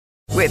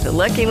With the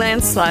Lucky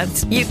Land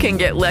Slots, you can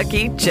get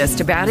lucky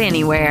just about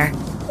anywhere.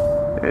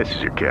 This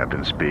is your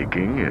captain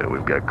speaking.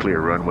 We've got clear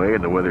runway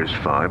and the weather's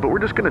fine, but we're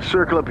just going to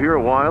circle up here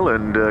a while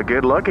and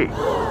get lucky.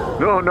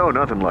 No,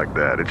 nothing like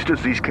that. It's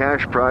just these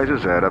cash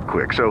prizes add up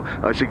quick. So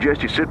I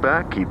suggest you sit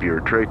back, keep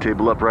your tray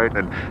table upright,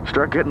 and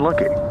start getting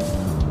lucky.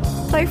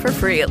 Play for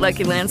free at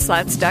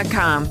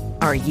LuckyLandSlots.com.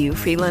 Are you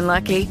feeling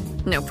lucky?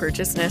 No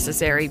purchase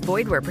necessary.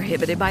 Void where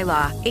prohibited by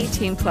law.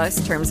 18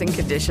 plus terms and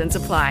conditions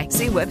apply.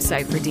 See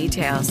website for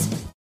details.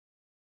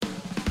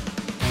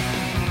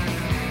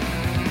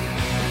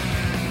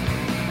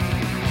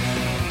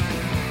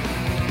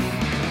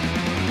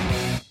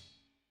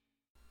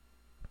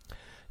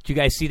 Did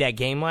you guys see that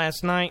game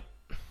last night?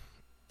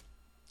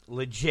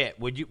 Legit.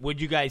 What'd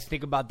you guys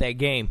think about that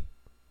game?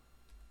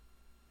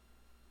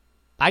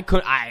 I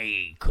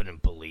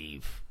couldn't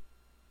believe.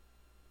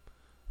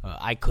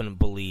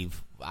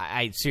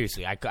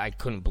 Seriously, I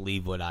couldn't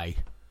believe what I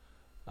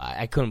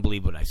couldn't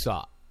believe what I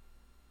saw.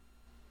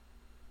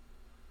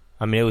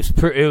 I mean, it was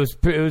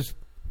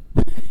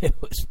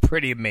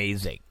pretty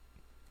amazing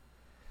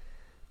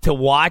to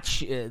watch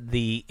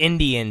the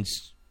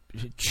Indians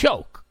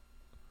choke.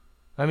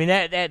 I mean,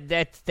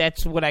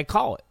 that's what I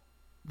call it.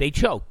 They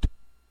choked.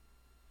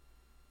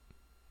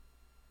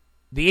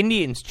 The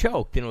Indians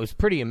choked, and it was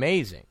pretty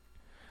amazing.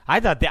 I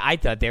thought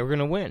they were going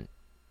to win.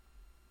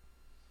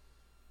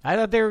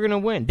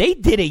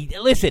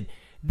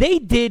 They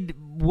did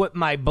what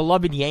my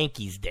beloved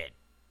Yankees did.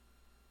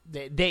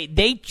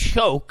 They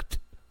choked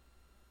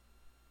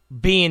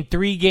being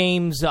 3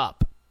 games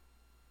up.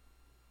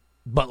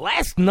 But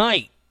last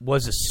night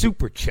was a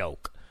super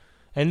choke.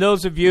 And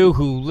those of you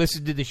who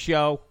listened to the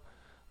show,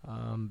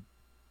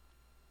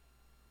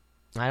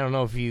 I don't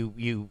know if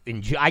you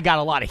enjoy. I got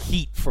a lot of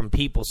heat from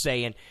people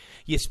saying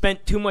you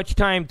spent too much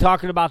time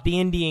talking about the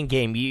Indian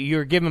game.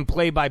 You're giving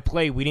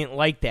play-by-play. We didn't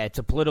like that. It's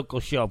a political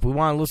show. If we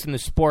want to listen to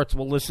sports,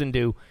 we'll listen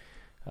to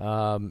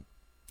Colin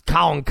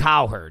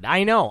Cowherd.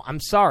 I know. I'm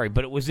sorry,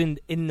 but it was in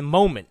the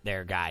moment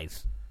there,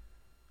 guys.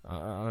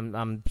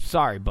 I'm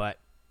sorry, but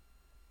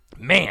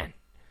man,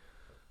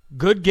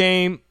 good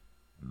game.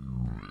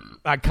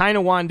 I kind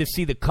of wanted to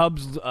see the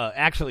Cubs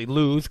actually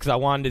lose because I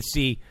wanted to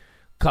see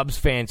Cubs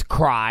fans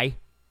cry.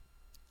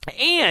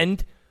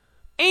 And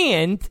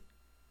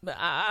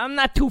I'm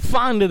not too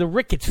fond of the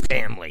Ricketts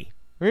family.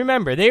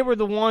 Remember, they were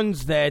the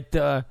ones that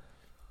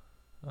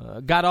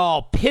got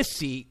all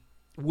pissy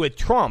with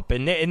Trump,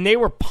 and they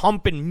were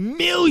pumping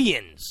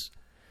millions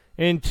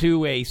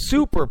into a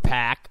super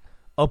PAC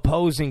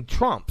opposing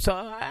Trump. So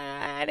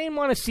I didn't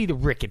want to see the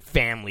Ricketts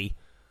family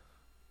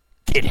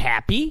get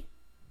happy.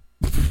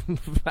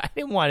 I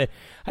didn't want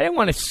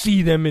to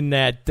see them in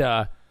that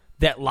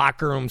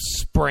locker room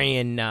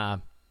spraying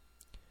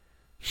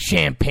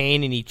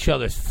champagne in each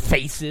other's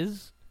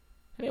faces.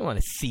 I didn't want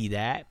to see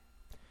that.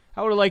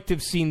 I would have liked to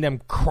have seen them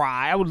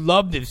cry. I would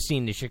love to have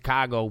seen the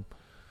Chicago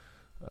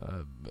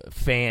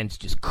fans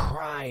just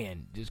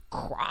crying.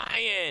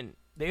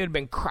 They would have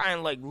been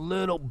crying like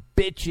little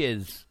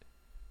bitches.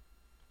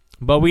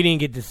 But we didn't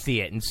get to see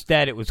it.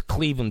 Instead, it was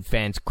Cleveland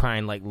fans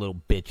crying like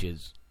little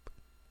bitches.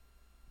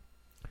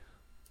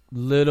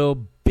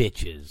 Little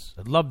bitches.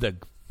 I'd love to.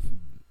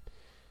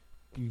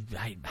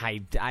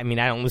 I mean,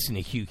 I don't listen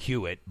to Hugh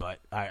Hewitt, but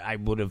I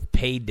would have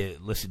paid to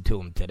listen to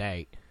him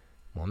today.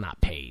 Well, not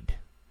paid.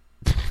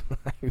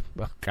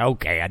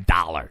 Okay,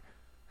 $1.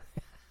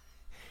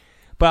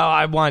 But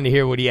I wanted to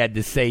hear what he had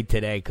to say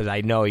today because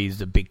I know he's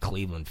a big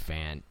Cleveland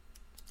fan.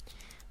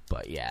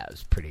 But yeah, it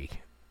was pretty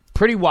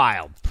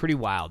wild. Pretty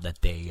wild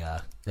that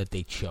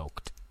they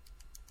choked.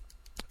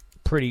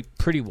 Pretty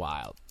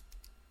wild,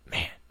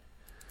 man.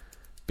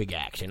 Big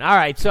action. All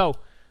right, so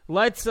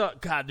let's.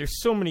 God,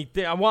 there's so many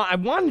things. I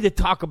wanted to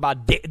talk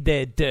about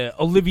the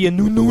Olivia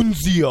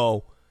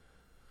Nunzio,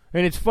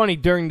 and it's funny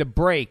during the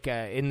break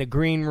in the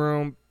green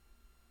room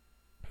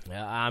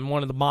on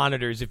one of the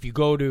monitors. If you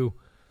go to,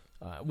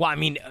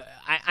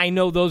 I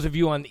know those of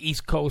you on the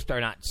East Coast are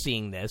not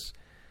seeing this,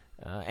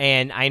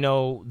 and I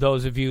know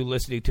those of you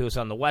listening to us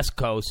on the West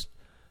Coast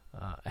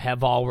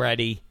have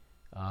already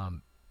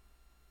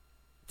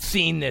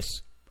seen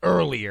this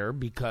earlier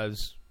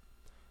because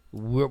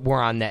we're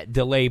on that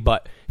delay.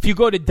 But if you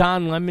go to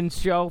Don Lemon's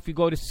show, if you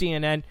go to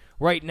CNN,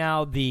 right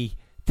now the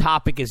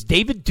topic is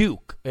David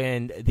Duke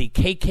and the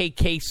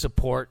KKK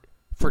support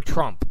for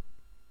Trump.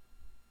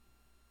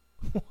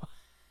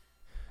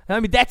 I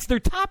mean, that's their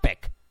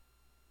topic.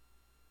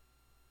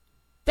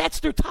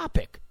 That's their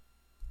topic.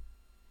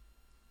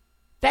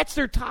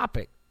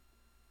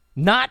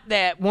 Not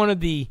that one of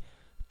the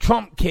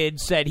Trump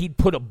kids said he'd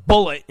put a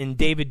bullet in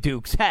David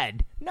Duke's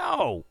head.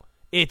 No,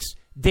 it's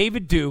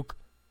David Duke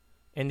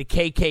and the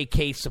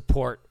KKK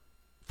support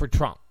for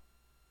Trump.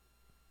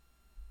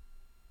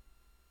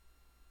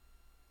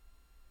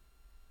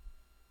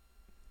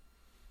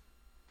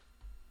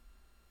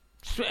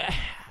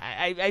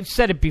 I've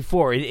said it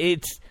before.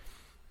 It's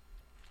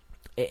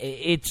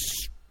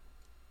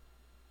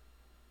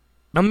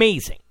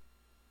amazing.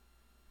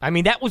 I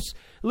mean, that was,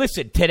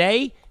 listen,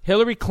 today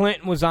Hillary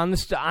Clinton was on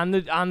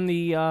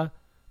the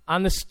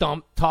on the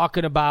stump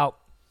talking about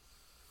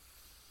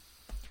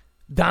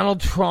Donald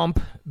Trump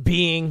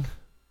being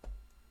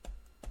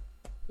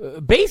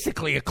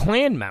basically a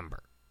Klan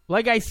member.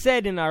 Like I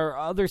said in our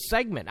other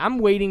segment, I'm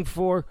waiting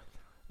for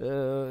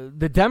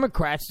the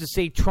Democrats to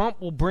say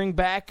Trump will bring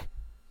back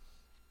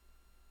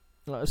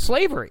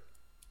slavery.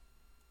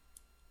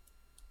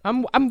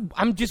 I'm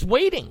just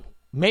waiting.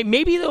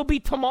 Maybe it'll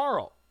be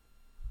tomorrow.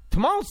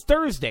 Tomorrow's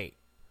Thursday.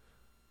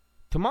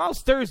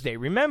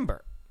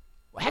 Remember.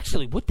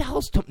 Actually, what the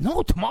hell's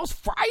tomorrow's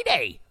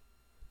Friday.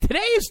 Today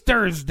is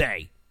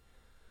Thursday.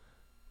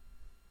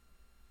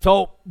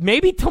 So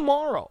maybe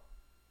tomorrow.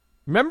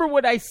 Remember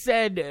what I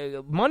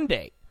said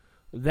Monday,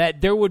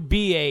 that there would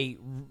be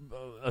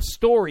a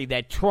story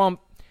that Trump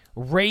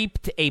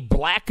raped a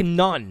black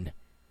nun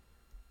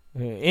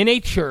in a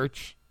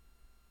church,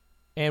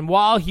 and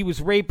while he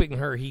was raping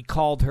her, he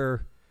called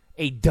her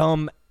a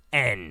dumb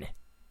N.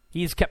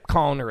 He just kept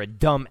calling her a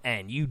dumb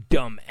N. You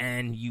dumb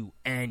N, you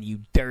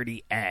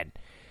dirty N.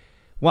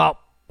 Well,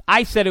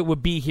 I said it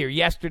would be here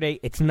yesterday.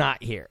 It's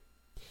not here.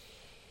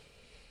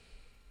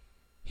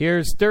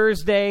 Here's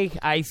Thursday.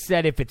 I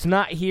said if it's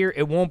not here,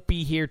 it won't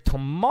be here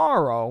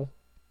tomorrow,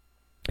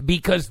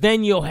 because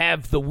then you'll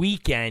have the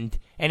weekend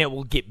and it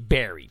will get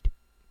buried.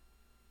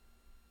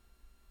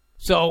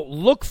 So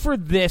look for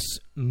this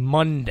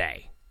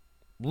Monday.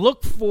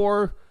 Look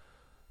for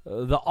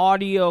the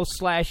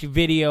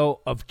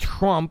audio/video of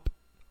Trump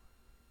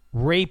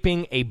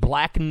raping a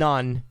black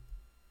nun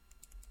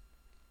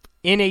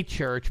in a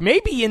church.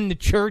 Maybe in the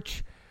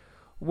church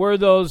where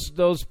those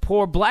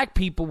poor black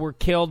people were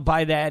killed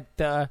by that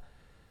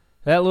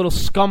little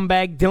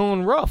scumbag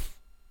Dylan Roof.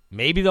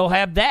 Maybe they'll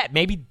have that.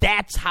 Maybe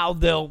that's how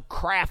they'll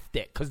craft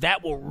it, because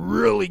that will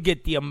really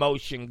get the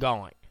emotion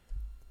going.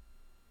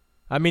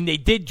 I mean, they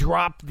did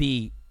drop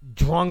the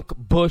drunk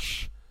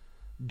Bush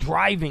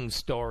driving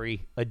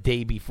story a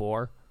day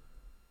before.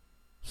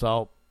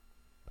 So,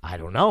 I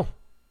don't know.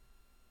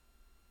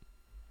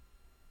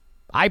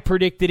 I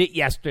predicted it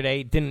yesterday.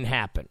 It didn't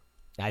happen.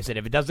 I said,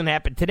 if it doesn't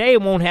happen today,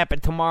 it won't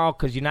happen tomorrow,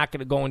 because you're not going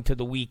to go into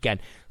the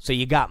weekend. So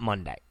you got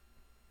Monday.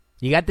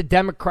 You got the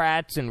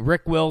Democrats and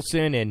Rick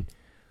Wilson and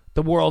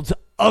the world's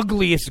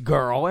ugliest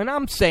girl. And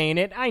I'm saying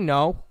it. I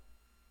know.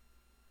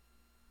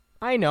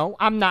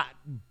 I'm not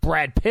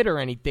Brad Pitt or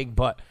anything,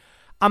 but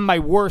on my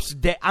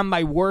worst day,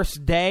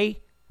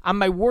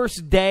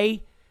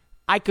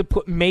 I could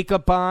put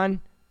makeup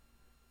on,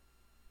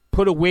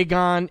 put a wig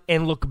on,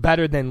 and look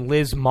better than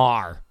Liz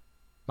Marr.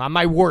 On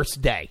my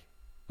worst day,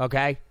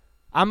 okay?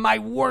 On my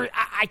worst,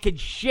 I could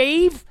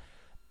shave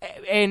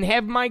and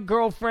have my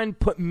girlfriend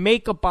put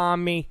makeup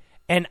on me,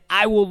 and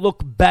I will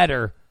look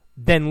better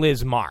than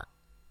Liz Marr.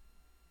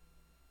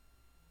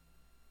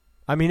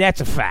 I mean,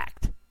 that's a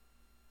fact.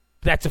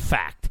 That's a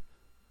fact.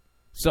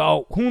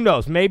 So, who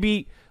knows?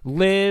 Maybe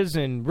Liz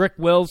and Rick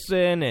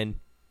Wilson and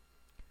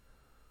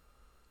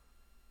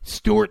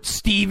Stuart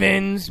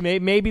Stevens,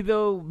 maybe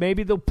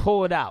they'll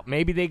pull it out.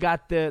 Maybe they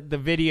got the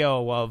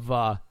video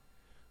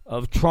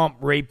of Trump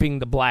raping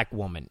the black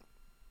woman.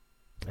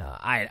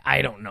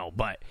 I don't know,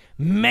 but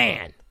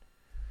man,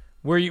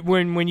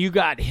 when you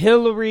got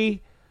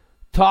Hillary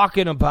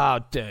talking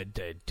about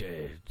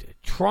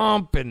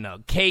Trump and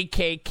the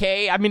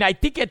KKK, I mean, I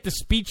think at the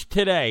speech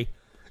today,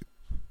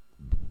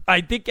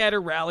 I think at a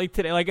rally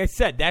today, like I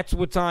said, that's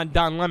what's on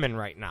Don Lemon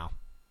right now.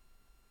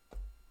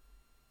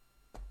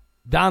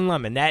 Don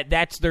Lemon,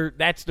 that's their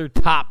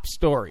top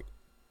story.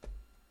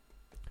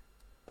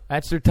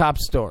 That's their top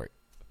story.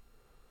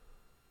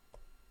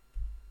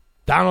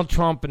 Donald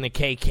Trump and the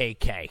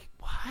KKK.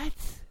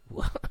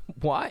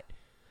 What?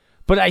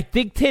 But I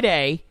think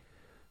today,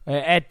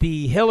 at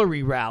the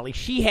Hillary rally,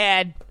 she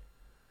had,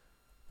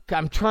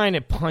 I'm trying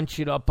to punch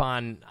it up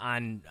on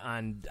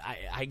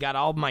I got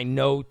all my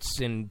notes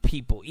and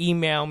people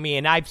email me,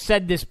 and I've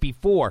said this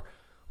before.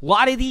 A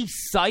lot of these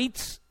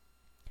sites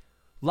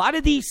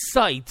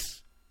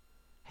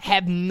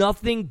have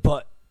nothing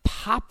but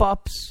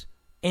pop-ups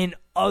and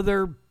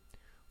other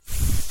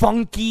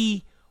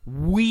funky,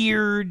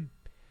 weird,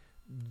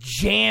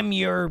 jam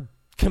your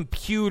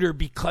computer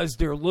because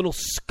they're little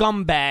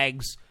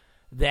scumbags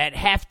that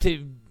have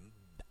to,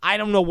 I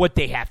don't know what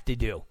they have to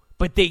do,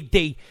 but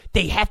they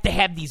have to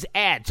have these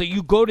ads. So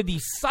you go to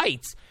these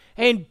sites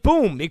and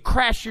boom, they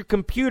crash your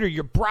computer,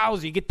 your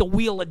browser, you get the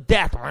wheel of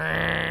death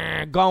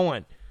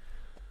going.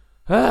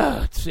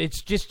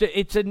 It's just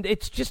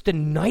a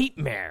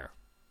nightmare.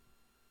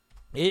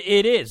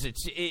 It is.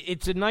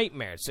 It's a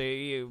nightmare. So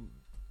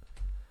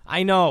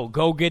I know.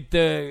 Go get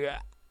the.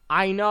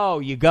 I know.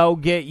 You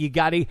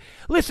gotta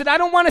listen. I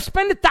don't want to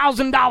spend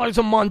 $1,000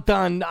 a month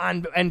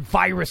on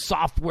virus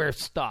software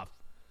stuff.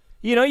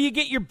 You know, you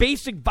get your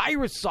basic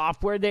virus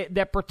software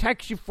that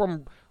protects you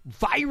from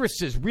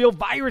viruses, real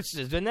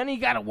viruses, and then you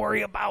got to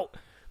worry about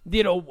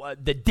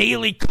the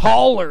daily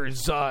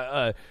callers,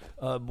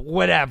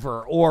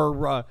 whatever,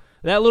 or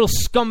that little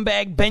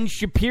scumbag Ben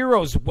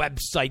Shapiro's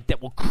website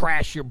that will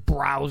crash your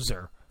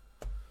browser.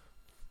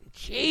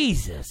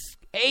 Jesus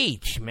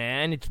H,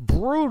 man, it's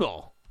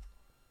brutal.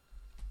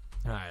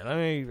 All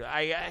right,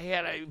 I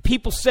had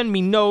people send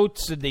me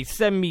notes, and they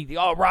send me,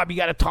 oh, Rob, you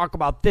got to talk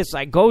about this.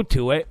 I go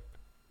to it.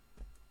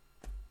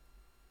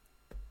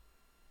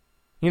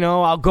 You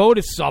know, I'll go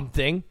to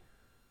something.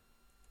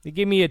 They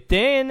give me a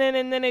thing,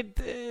 and then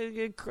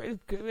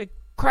it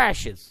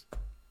crashes.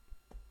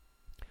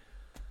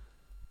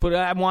 But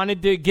I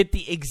wanted to get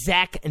the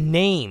exact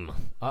name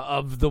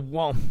of the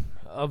woman.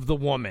 I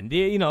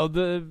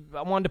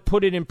wanted to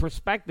put it in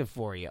perspective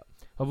for you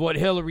of what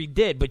Hillary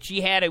did. But she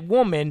had a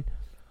woman.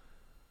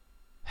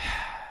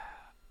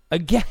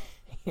 Again,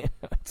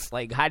 it's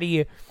like, how do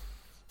you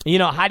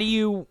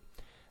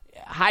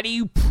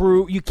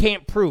prove? You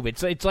can't prove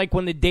it. It's like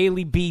when the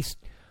Daily Beast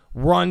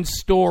runs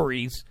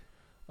stories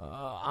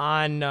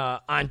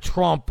on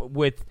Trump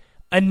with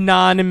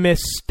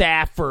anonymous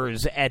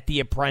staffers at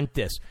The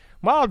Apprentice.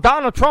 Well,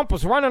 Donald Trump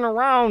was running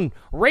around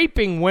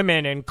raping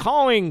women and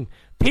calling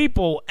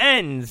people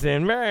ends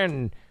and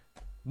man.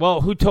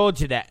 Well, who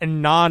told you that?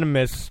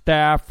 Anonymous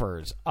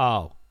staffers.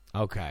 Oh,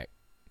 okay.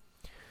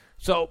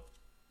 So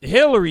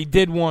Hillary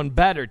did one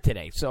better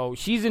today. So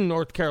she's in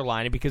North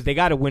Carolina because they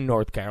got to win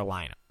North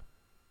Carolina.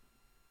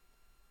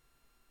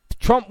 If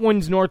Trump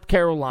wins North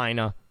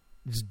Carolina,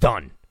 it's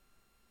done.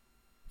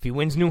 If he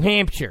wins New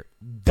Hampshire,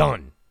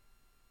 done.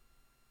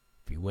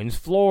 If he wins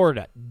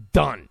Florida,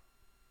 done.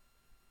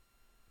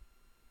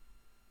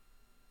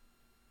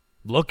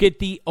 Look at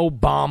the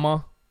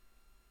Obama-Romney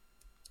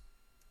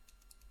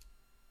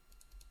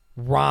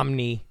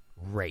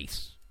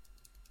race.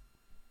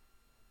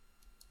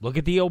 Look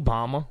at the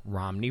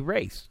Obama-Romney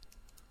race.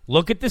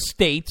 Look at the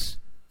states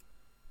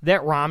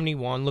that Romney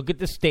won. Look at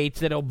the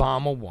states that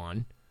Obama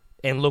won.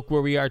 And look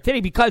where we are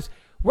today. Because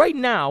right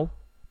now,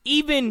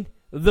 even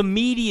the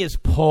media's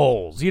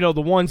polls, the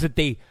ones that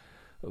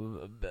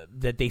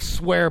they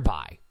swear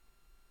by,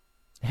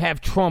 have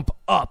Trump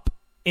up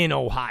in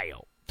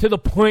Ohio. To the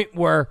point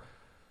where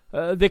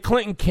the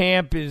Clinton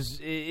camp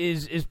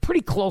is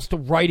pretty close to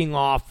writing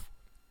off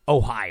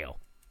Ohio.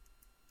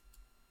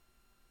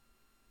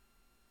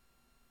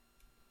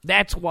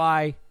 That's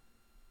why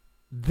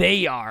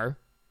they are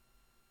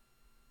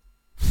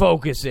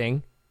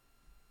focusing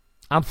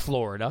on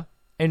Florida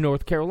and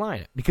North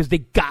Carolina. Because they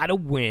got to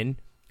win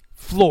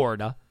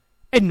Florida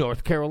and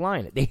North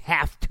Carolina. They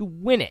have to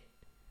win it.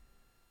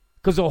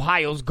 Because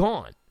Ohio's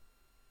gone.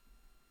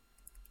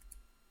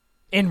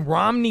 And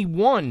Romney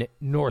won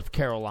North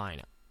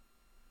Carolina.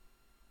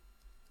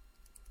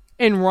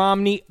 And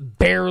Romney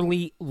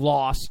barely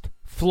lost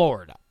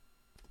Florida.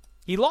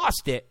 He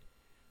lost it,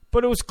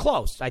 but it was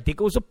close. I think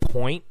it was a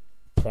point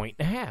and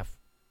a half.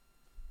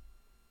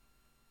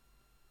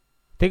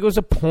 I think it was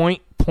a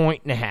point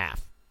and a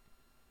half.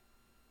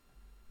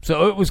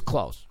 So it was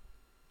close.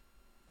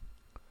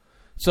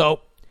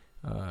 So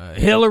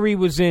Hillary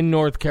was in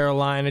North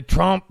Carolina.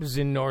 Trump was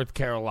in North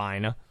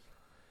Carolina.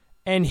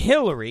 And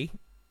Hillary...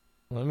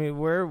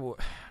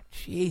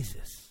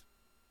 Jesus.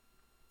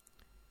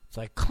 It's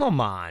like,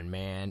 come on,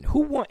 man.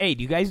 Who won? Hey,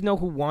 do you guys know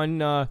who won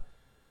the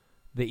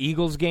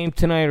Eagles game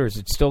tonight, or is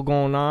it still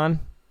going on?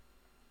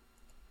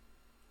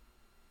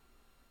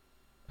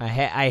 I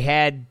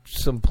had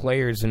some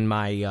players in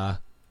my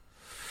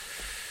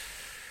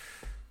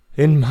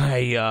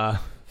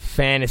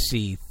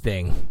fantasy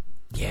thing.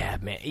 Yeah,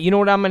 man. You know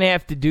what I'm going to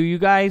have to do, you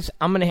guys?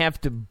 I'm going to have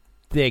to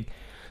dig.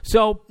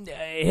 So,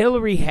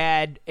 Hillary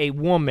had a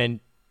woman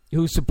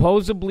who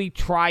supposedly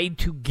tried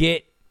to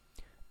get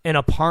an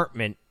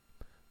apartment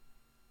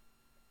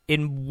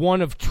in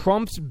one of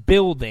Trump's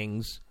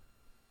buildings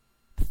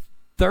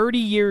 30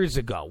 years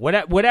ago,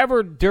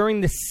 whatever,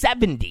 during the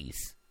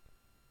 70s,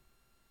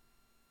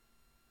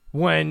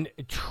 when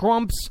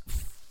Trump's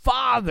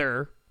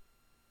father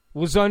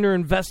was under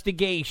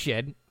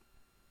investigation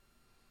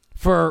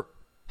for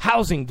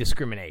housing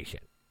discrimination.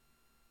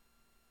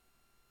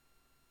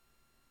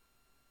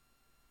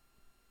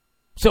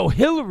 So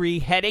Hillary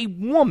had a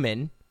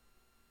woman,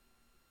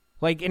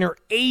 like in her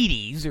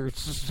 80s or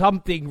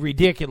something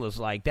ridiculous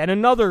like that.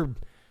 Another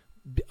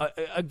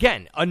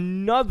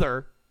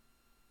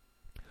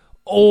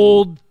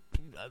old,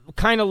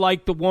 kind of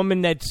like the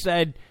woman that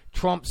said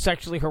Trump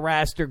sexually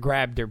harassed her,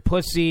 grabbed her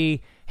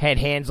pussy, had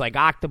hands like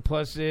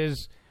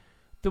octopuses.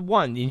 The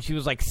one, and she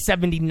was like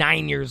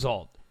 79 years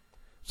old.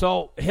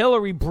 So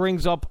Hillary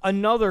brings up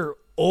another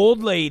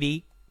old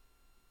lady.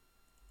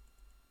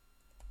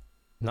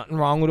 Nothing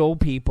wrong with old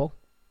people.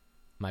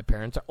 My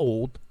parents are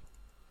old.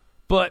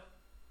 But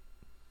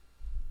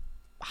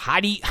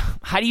how do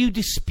you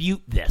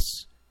dispute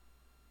this?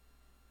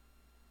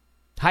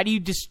 How do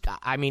you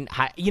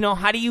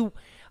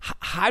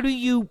how do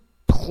you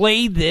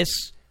play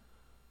this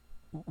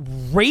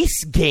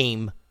race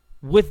game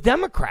with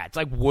Democrats?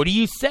 Like, what do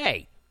you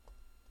say?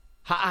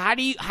 How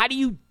do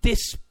you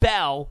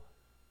dispel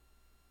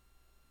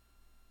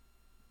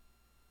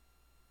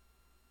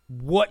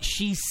what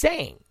she's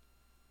saying?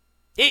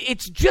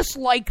 It's just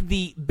like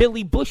the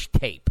Billy Bush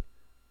tape.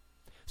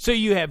 So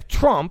you have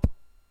Trump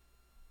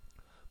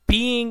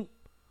being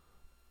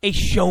a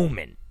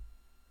showman.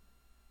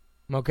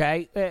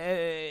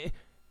 Okay?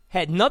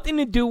 Had nothing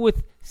to do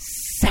with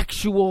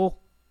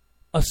sexual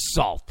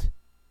assault.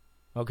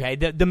 Okay?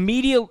 The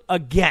media,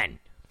 again,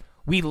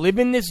 we live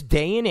in this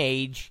day and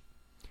age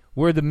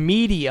where the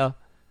media,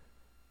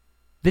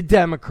 the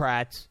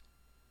Democrats,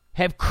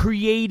 have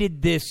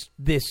created this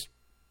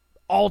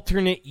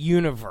alternate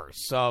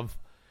universe of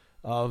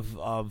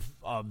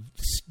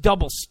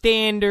double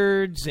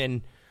standards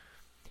and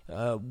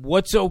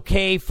what's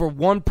okay for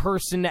one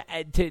person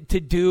to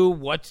do,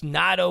 what's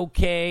not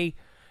okay.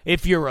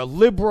 If you're a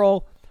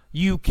liberal,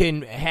 you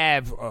can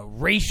have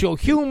racial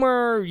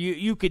humor.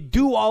 You could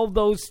do all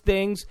those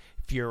things.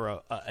 If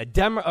you're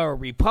a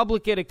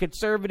Republican, a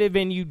conservative,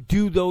 and you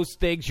do those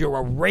things, you're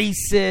a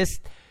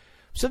racist.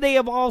 So they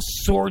have all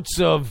sorts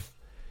of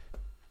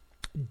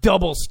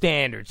double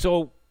standards.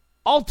 So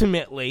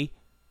ultimately,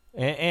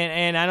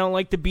 and I don't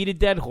like to beat a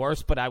dead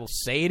horse, but I will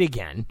say it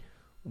again,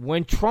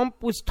 when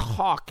Trump was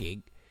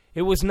talking,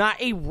 it was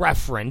not a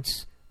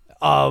reference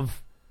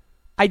of,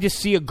 I just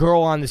see a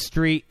girl on the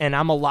street and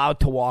I'm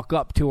allowed to walk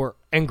up to her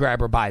and grab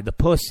her by the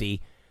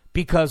pussy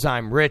because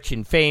I'm rich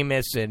and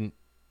famous and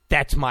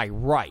that's my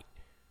right.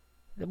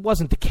 It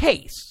wasn't the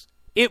case.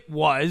 It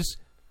was,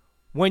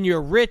 when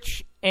you're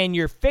rich and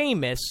you're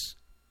famous,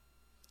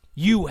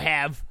 you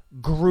have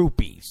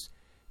groupies.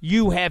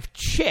 You have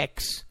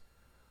chicks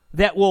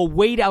that will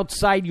wait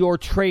outside your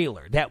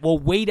trailer, that will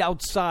wait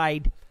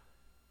outside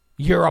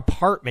your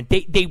apartment.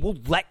 They will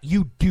let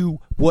you do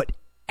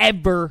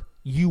whatever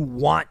you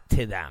want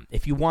to them.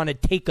 If you want to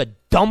take a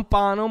dump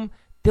on them,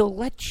 they'll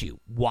let you.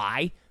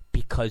 Why?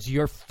 Because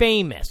you're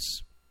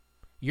famous.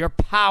 You're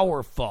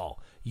powerful.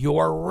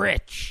 You're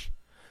rich.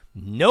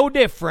 No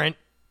different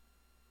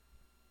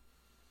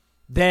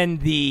than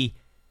the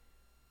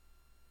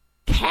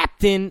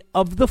captain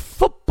of the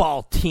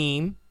football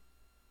team,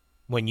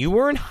 when you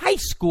were in high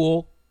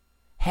school,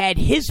 had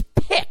his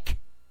pick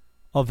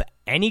of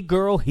any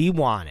girl he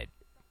wanted.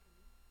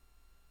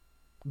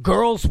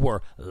 Girls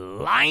were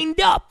lined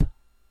up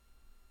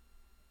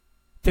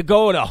to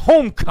go to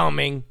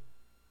homecoming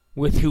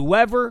with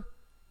whoever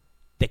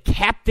the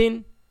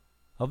captain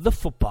of the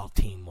football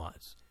team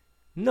was.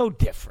 No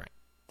different.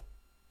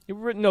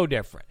 No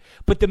different.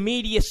 But the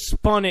media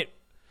spun it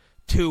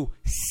to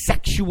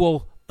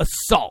sexual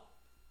assault.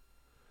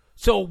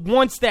 So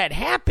once that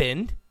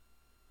happened,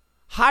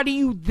 how do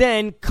you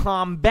then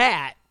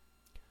combat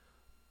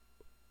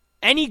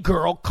any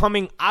girl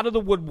coming out of the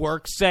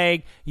woodwork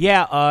saying,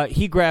 yeah,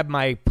 he grabbed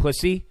my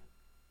pussy.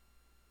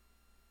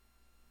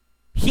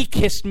 He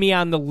kissed me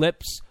on the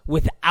lips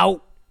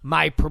without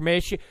my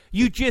permission.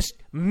 You just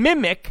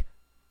mimic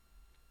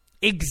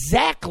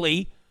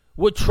exactly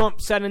what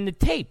Trump said in the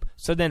tape.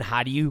 So then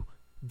how do you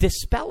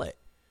dispel it?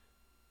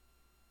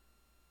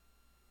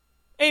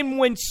 And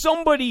when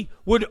somebody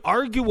would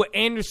argue with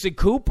Anderson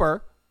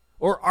Cooper,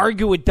 or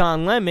argue with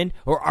Don Lemon,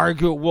 or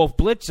argue with Wolf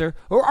Blitzer,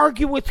 or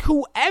argue with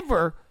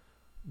whoever,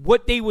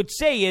 what they would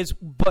say is,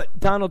 but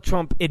Donald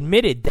Trump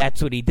admitted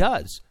that's what he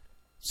does.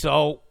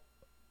 So,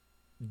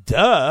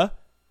 duh,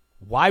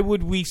 why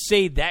would we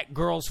say that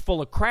girl's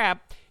full of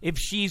crap if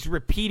she's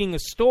repeating a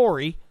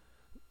story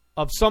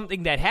of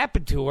something that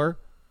happened to her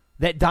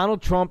that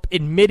Donald Trump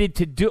admitted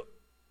to do?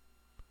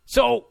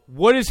 So,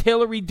 what does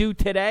Hillary do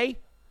today?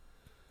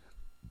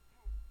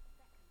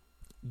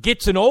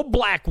 Gets an old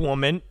black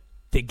woman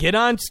to get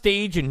on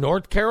stage in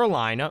North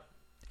Carolina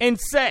and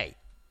say,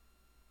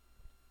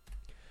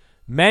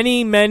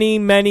 many, many,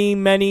 many,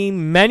 many,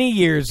 many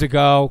years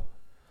ago,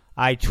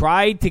 I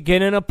tried to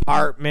get an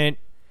apartment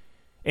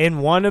in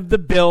one of the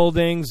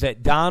buildings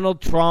that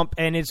Donald Trump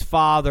and his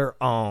father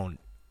owned.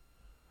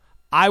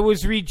 I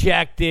was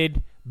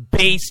rejected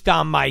based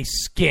on my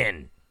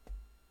skin.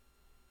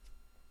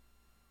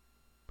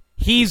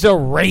 He's a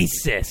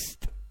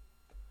racist.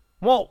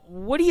 Well,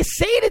 what do you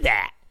say to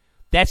that?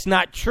 That's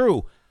not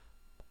true.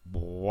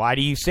 Why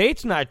do you say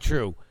it's not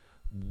true?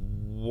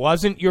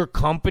 Wasn't your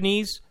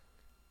companies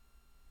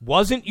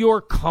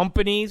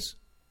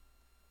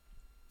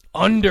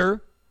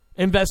under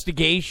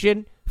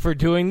investigation for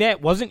doing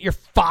that? Wasn't your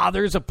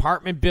father's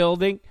apartment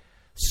building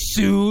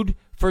sued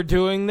for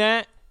doing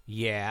that?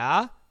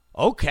 Yeah.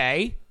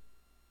 Okay.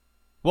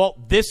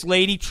 Well, this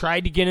lady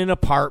tried to get an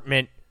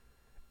apartment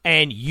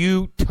and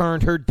you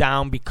turned her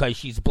down because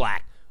she's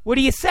black. What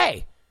do you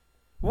say?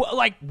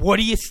 What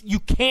do you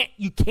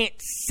can't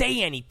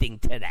say anything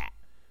to that.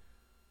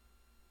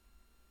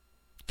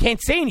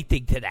 Can't say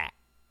anything to that.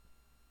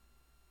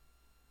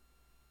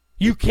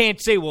 You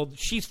can't say, well,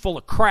 she's full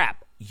of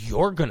crap.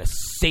 You're going to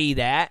say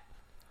that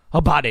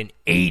about an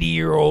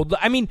 80-year-old.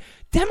 I mean,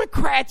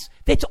 Democrats,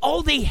 that's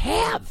all they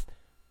have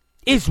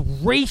is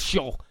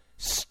racial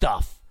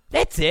stuff.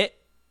 That's it.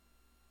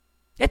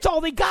 That's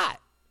all they got.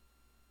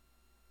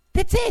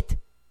 That's it.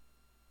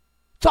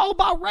 It's all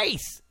about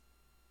race.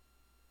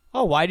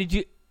 Oh, why did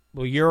you?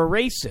 Well, you're a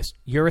racist.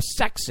 You're a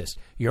sexist.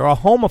 You're a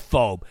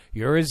homophobe.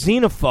 You're a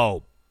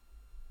xenophobe.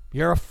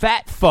 You're a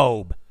fat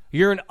phobe.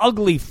 You're an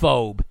ugly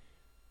phobe.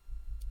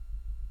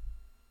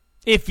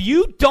 If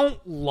you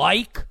don't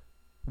like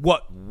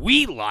what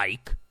we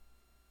like,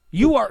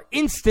 you are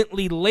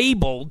instantly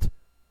labeled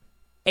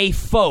a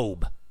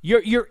phobe.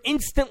 You're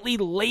instantly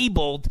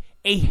labeled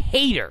a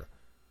hater.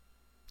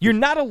 You're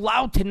not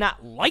allowed to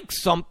not like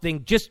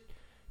something just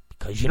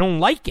because you don't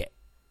like it.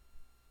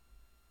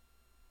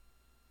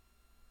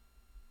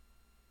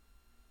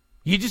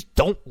 You just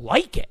don't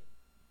like it.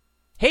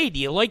 Hey, do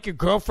you like your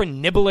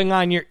girlfriend nibbling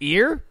on your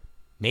ear?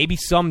 Maybe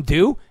some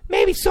do.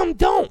 Maybe some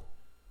don't.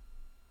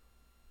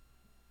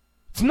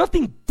 It's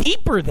nothing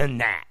deeper than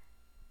that.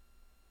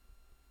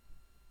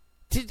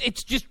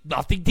 It's just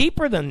nothing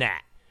deeper than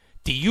that.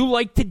 Do you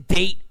like to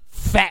date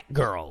fat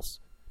girls?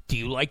 Do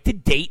you like to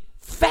date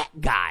fat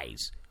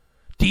guys?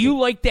 Do you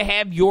like to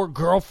have your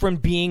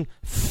girlfriend being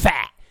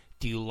fat?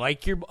 Do you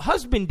like your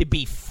husband to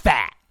be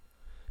fat?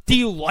 Do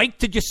you like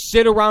to just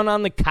sit around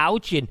on the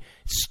couch and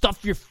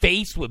stuff your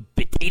face with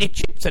potato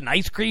chips and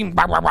ice cream?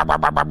 Bah, bah, bah, bah,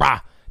 bah, bah.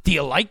 Do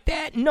you like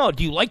that? No.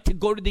 Do you like to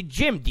go to the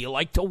gym? Do you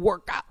like to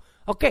work out?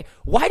 Okay.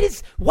 Why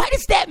does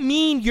that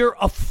mean you're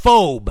a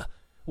phobe?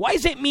 Why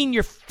does that mean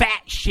you're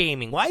fat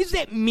shaming? Why does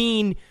that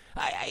mean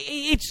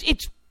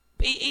it's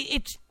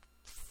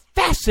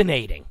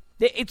fascinating?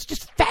 It's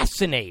just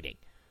fascinating.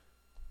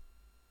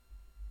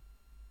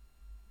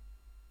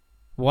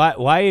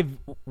 Why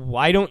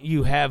don't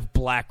you have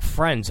black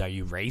friends? Are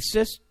you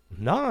racist?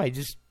 No, I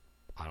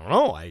don't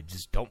know. I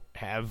just don't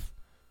have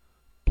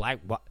black.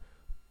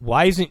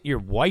 Why isn't your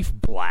wife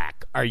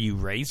black? Are you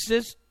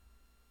racist?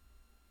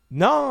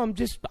 No,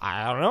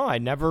 I don't know. I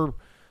never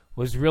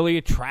was really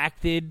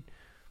attracted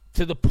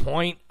to the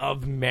point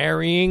of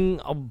marrying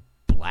a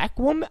black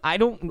woman.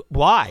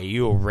 Why? Are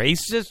you a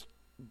racist?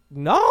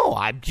 No,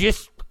 I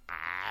just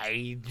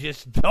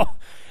don't.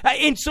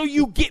 And so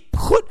you get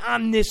put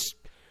on this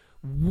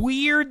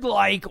weird,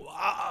 and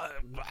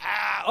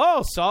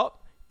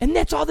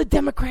that's all the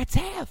Democrats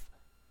have.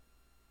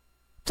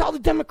 That's all the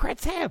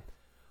Democrats have.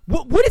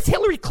 What is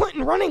Hillary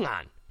Clinton running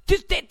on?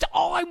 Just that's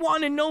all I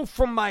want to know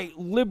from my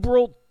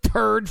liberal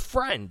turd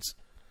friends.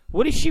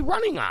 What is she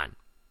running on?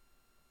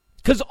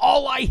 Because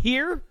all I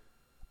hear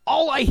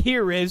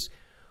is,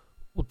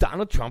 well,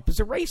 Donald Trump is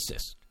a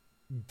racist.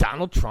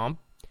 Donald Trump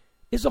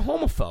is a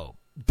homophobe.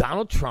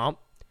 Donald Trump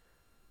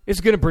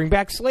is going to bring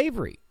back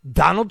slavery.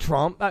 Donald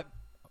Trump.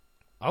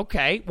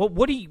 Okay. Well,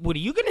 what are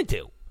you going to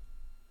do?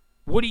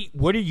 Are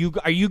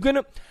you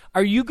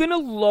going to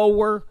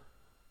lower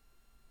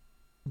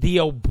the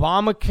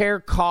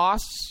Obamacare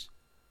costs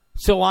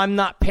so I'm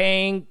not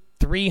paying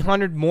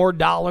 $300 more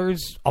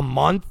a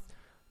month?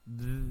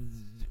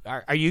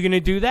 Are you going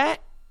to do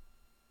that?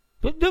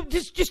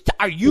 Just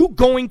are you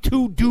going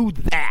to do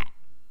that?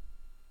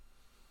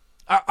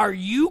 Are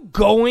you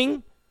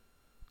going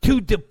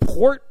to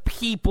deport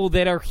people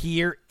that are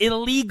here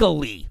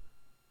illegally?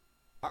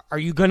 Are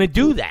you going to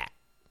do that?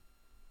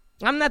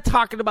 I'm not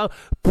talking about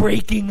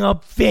breaking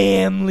up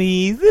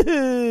families.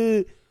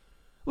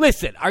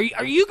 Listen, are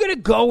you going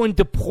to go and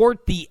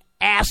deport the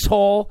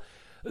asshole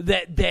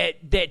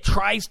that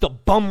tries to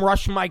bum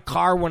rush my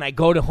car when I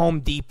go to Home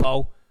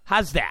Depot?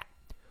 How's that?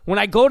 When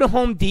I go to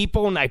Home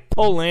Depot and I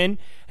pull in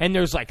and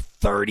there's like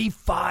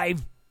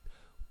 35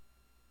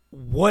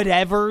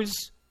 whatevers,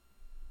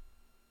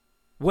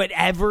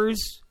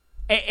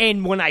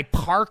 and when I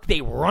park,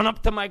 they run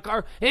up to my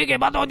car. No,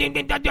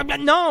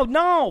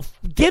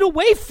 get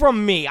away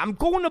from me. I'm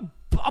going to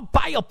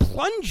buy a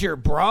plunger,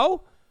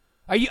 bro.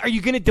 Are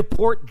you going to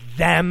deport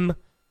them?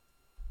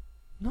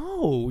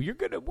 No,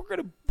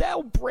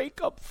 that'll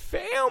break up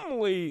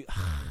family.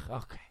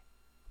 Okay.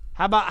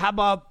 How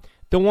about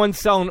the one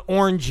selling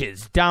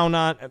oranges down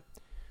on?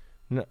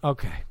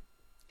 Okay.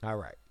 All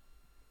right.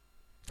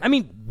 I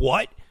mean,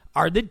 what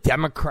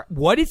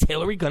is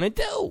Hillary going to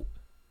do?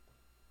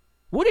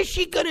 What is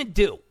she going to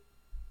do?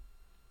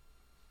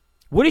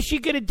 What is she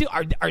going to do?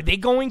 Are they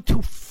going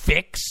to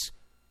fix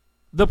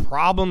the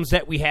problems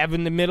that we have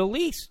in the Middle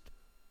East?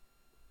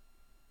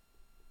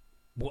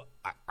 What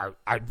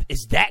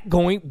is that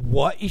going?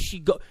 What is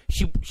she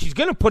she's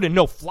going to put a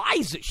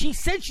no-fly zone. She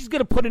said she's going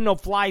to put a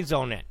no-fly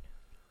zone in.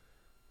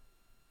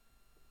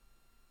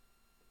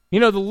 You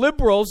know, the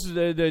liberals,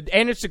 the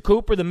Anderson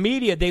Cooper, the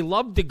media, they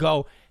love to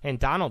go, and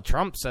Donald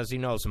Trump says he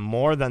knows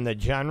more than the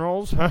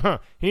generals.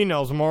 He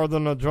knows more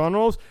than the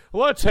generals.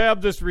 Let's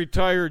have this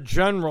retired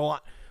general.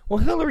 Well,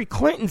 Hillary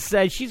Clinton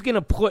says she's going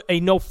to put a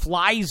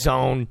no-fly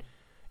zone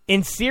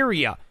in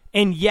Syria,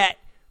 and yet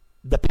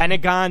the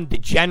Pentagon, the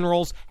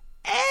generals,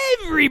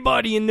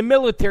 everybody in the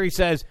military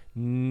says,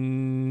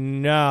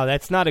 no,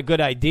 that's not a good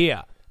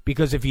idea,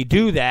 because if you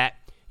do that,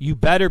 you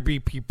better be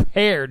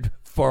prepared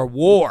for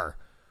war.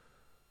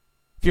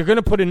 If you're going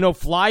to put a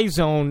no-fly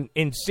zone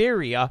in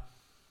Syria,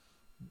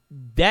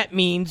 that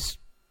means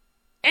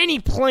any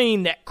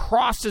plane that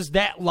crosses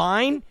that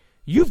line,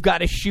 you've got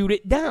to shoot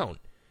it down.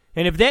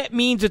 And if that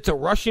means it's a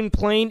Russian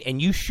plane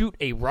and you shoot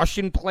a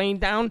Russian plane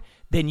down,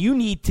 then you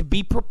need to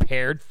be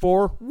prepared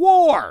for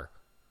war.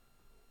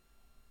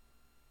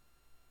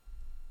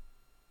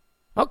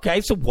 Okay,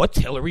 so what's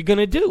Hillary going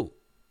to do?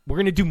 We're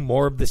going to do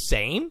more of the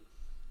same?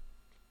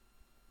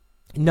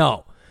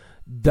 No.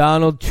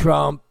 Donald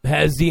Trump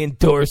has the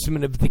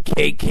endorsement of the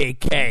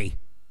KKK.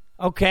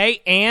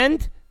 Okay,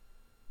 and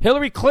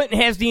Hillary Clinton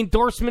has the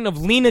endorsement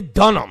of Lena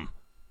Dunham.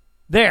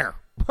 There.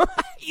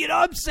 You know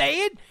what I'm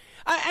saying?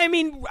 I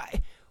mean,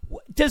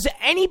 does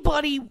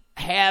anybody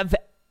have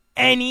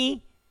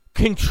any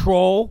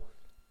control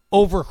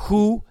over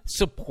who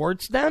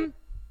supports them?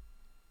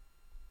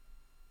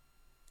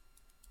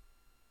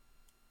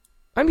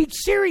 I mean,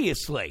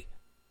 seriously.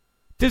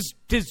 Does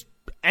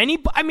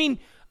anybody? I mean,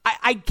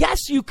 I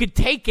guess you could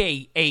take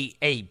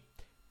a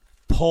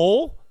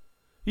poll.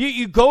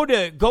 You go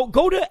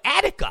to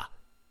Attica.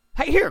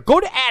 Hey, here, go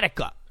to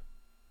Attica.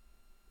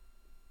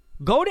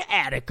 Go to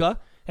Attica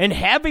and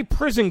have a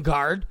prison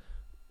guard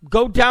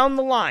go down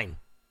the line.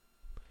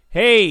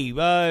 Hey,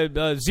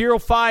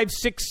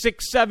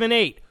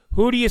 056678.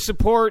 Who do you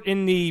support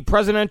in the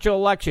presidential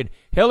election?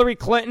 Hillary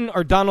Clinton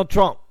or Donald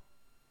Trump?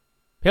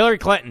 Hillary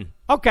Clinton.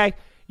 Okay.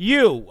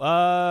 You,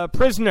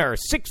 prisoner,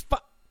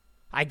 65.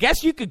 I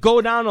guess you could go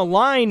down a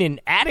line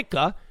in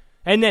Attica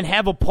and then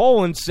have a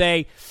poll and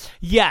say,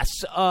 yes,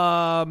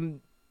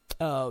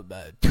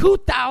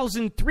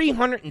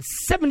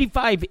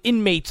 2,375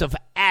 inmates of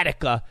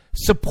Attica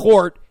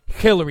support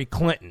Hillary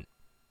Clinton.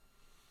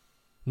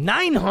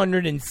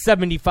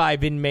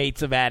 975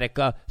 inmates of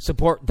Attica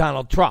support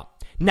Donald Trump.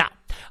 Now,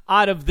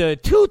 out of the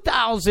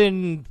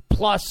 2,000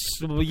 plus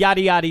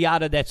yada, yada,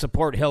 yada that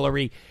support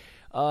Hillary,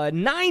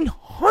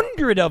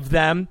 900 of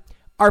them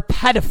are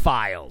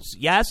pedophiles.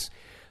 Yes,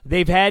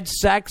 they've had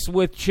sex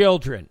with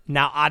children.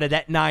 Now, out of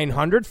that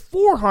 900,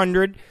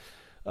 400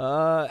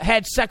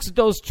 had sex with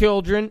those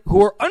children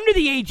who are under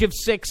the age of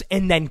 6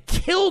 and then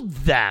killed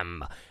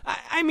them.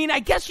 I mean,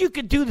 I guess you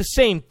could do the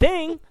same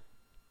thing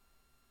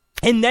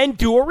and then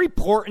do a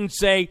report and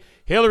say,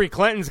 Hillary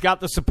Clinton's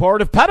got the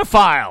support of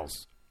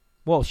pedophiles.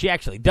 Well, she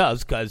actually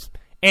does, because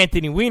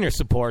Anthony Weiner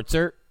supports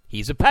her.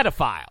 He's a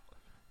pedophile.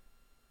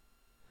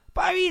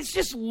 But, I mean, it's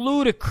just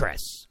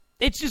ludicrous.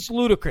 It's just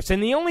ludicrous.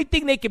 And the only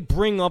thing they could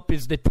bring up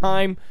is the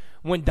time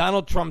when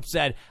Donald Trump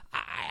said,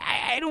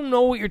 I don't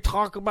know what you're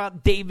talking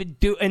about, David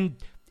Duke. And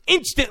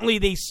instantly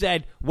they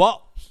said,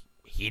 well,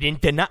 he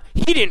didn't deny,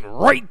 he didn't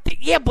write.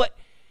 Yeah, but,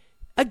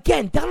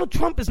 again, Donald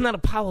Trump is not a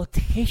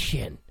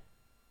politician.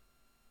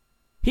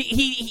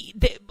 He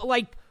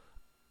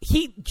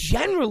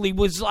generally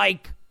was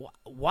like,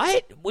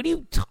 what? What do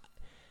you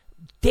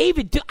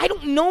David Duke? I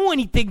don't know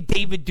anything,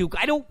 David Duke.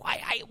 Why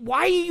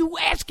are you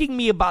asking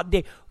me about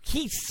David?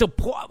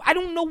 I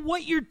don't know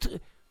what you're...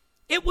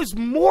 It was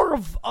more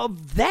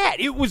of that.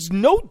 It was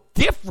no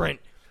different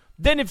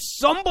than if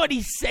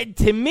somebody said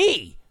to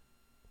me,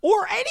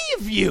 or any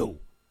of you,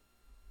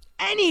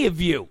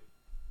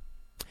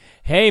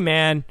 hey,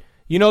 man,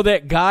 you know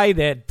that guy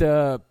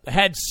that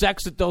had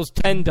sex with those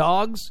 10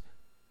 dogs?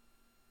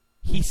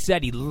 He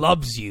said he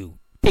loves you,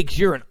 thinks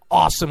you're an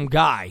awesome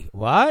guy.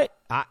 What?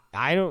 I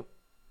don't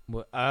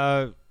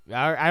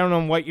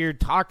know what you're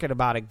talking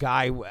about, a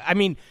guy. I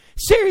mean,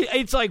 seriously,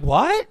 it's like,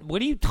 what?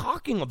 What are you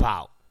talking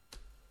about?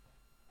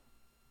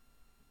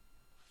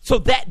 So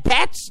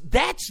that's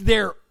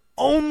their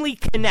only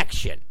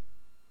connection.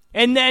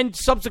 And then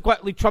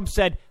subsequently Trump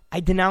said,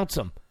 I denounce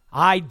him.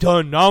 I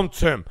denounce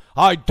him.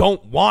 I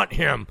don't want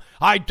him.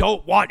 I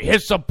don't want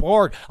his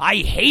support. I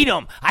hate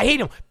him. I hate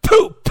him.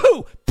 Pooh.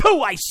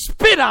 I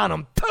spit on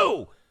him.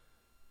 Pooh.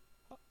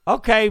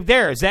 Okay,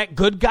 there. Is that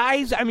good,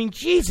 guys? I mean,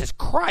 Jesus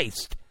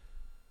Christ.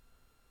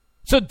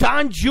 So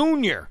Don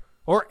Jr.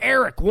 or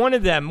Eric, one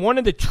of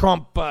the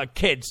Trump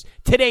kids,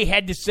 today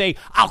had to say,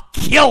 I'll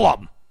kill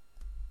him.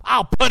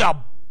 I'll put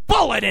a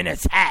bullet in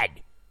his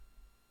head.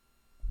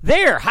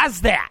 There,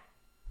 how's that?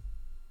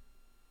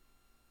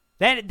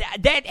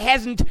 That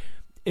hasn't,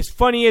 as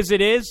funny as it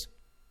is,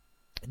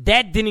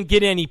 that didn't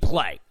get any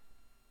play.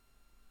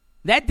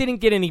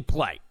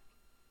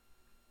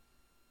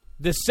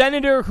 The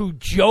senator who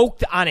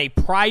joked on a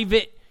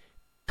private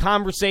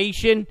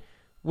conversation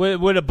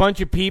with a bunch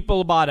of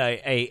people about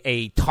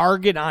a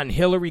target on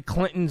Hillary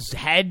Clinton's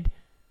head,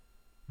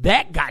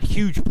 that got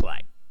huge play.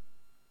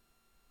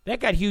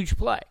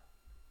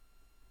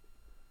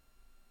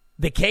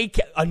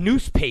 A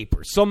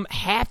newspaper, some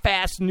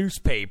half-ass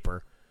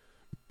newspaper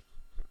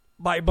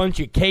by a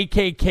bunch of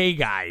KKK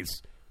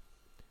guys.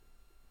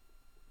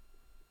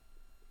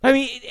 I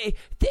mean,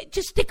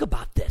 just think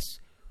about this.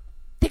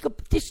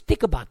 Just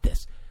think about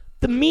this.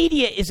 The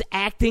media is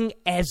acting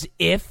as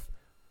if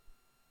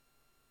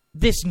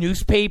this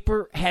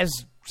newspaper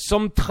has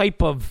some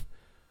type of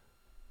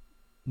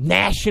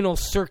national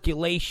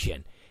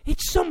circulation.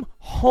 It's some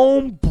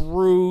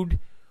home-brewed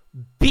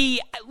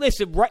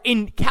Listen, right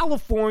in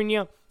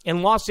California,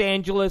 in Los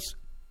Angeles,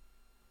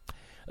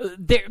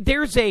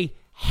 there's a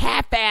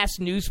half-ass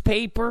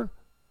newspaper,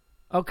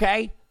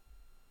 okay,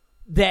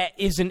 that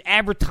is an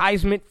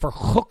advertisement for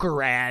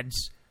hooker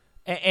ads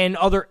and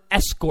other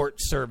escort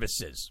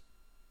services.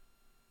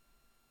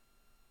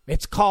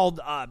 It's called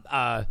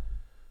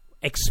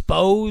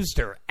Exposed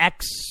or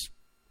X.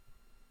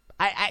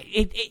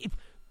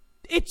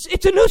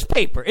 It's a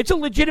newspaper. It's a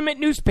legitimate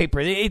newspaper.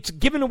 It's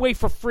given away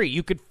for free.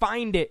 You could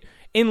find it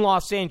in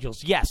Los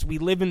Angeles. Yes, we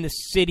live in the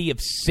city of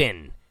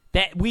sin.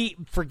 That we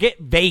forget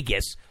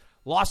Vegas.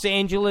 Los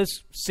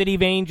Angeles, City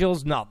of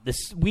Angels. No,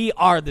 we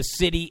are the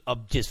city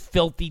of just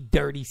filthy,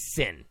 dirty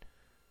sin.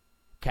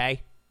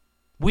 okay?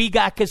 We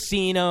got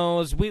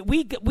casinos.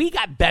 We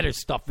got better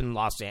stuff in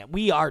Los Angeles.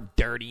 We are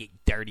dirty,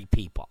 dirty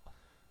people.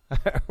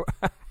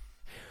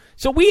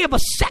 So we have a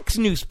sex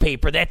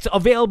newspaper that's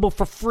available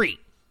for free.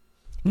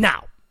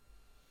 Now,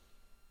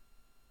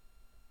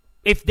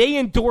 if they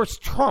endorse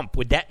Trump,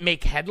 would that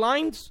make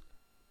headlines?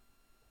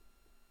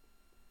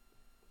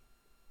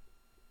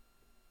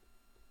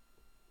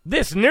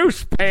 This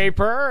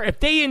newspaper, if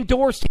they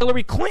endorsed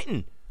Hillary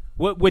Clinton,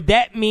 would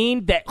that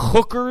mean that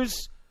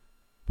hookers,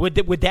 would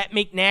that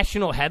make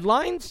national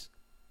headlines?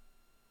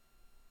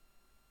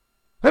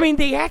 I mean,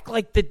 they act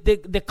like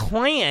the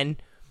Klan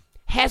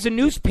has a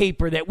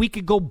newspaper that we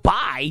could go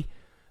buy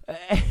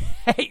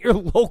at your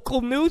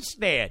local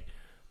newsstand.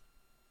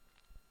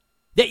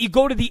 That you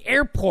go to the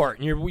airport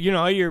and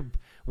you're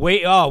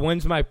wait. Oh,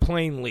 when's my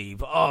plane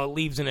leave? Oh, it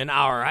leaves in an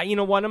hour. You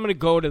know what? I'm going to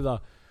go to the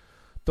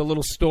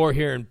little store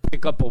here and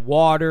pick up a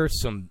water,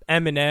 some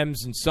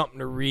M&Ms, and something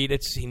to read.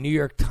 Let's see, New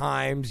York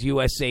Times,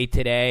 USA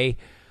Today,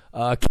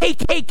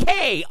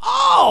 KKK.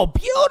 Oh,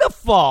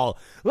 beautiful.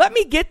 Let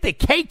me get the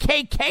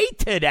KKK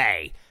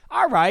today.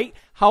 All right.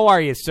 How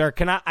are you, sir?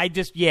 Can I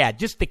just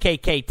the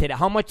KK today.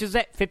 How much is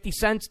that? 50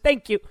 cents?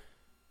 Thank you.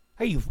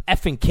 Are you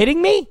effing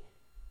kidding me?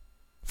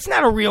 It's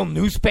not a real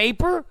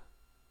newspaper.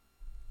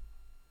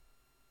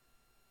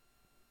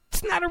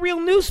 It's not a real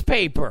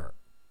newspaper.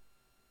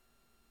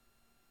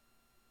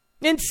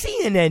 And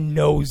CNN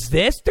knows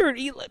this.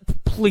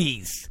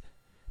 Please.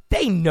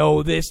 They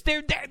know this.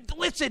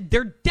 Listen,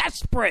 they're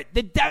desperate.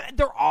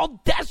 They're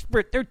all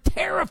desperate. They're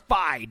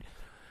terrified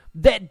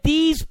that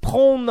these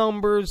poll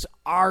numbers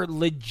are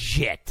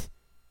legit.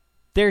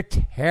 They're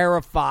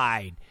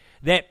terrified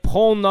that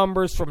poll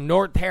numbers from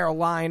North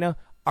Carolina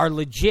are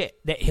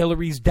legit, that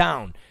Hillary's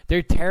down.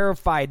 They're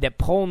terrified that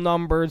poll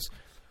numbers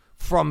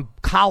from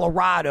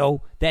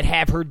Colorado that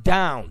have her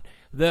down.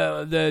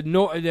 The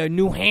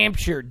New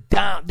Hampshire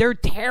down. They're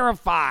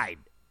terrified.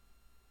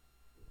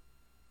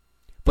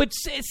 But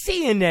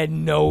CNN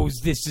knows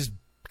this is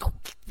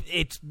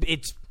it's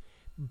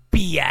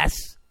BS.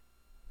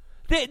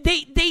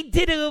 They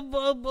did a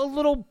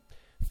little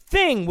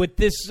thing with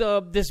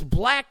this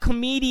black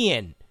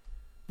comedian,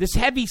 this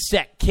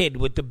heavyset kid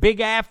with the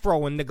big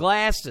afro and the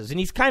glasses, and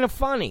he's kind of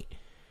funny.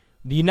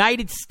 The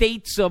United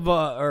States of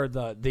or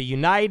the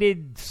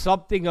United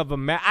something of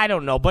America, I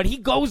don't know, but he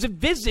goes and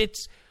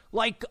visits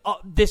like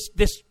this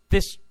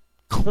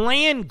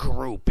Klan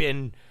group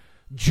in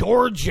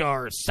Georgia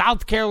or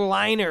South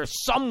Carolina or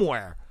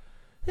somewhere.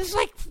 There's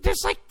like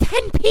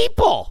 10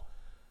 people.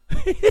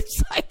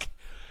 It's like,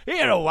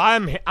 he's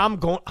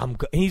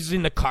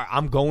in the car.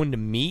 I'm going to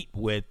meet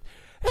with.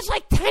 There's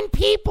like 10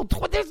 people.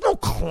 There's no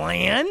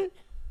Klan.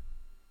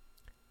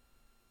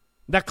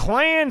 The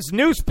Klan's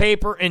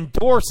newspaper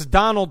endorsed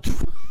Donald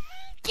Trump.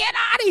 Get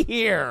out of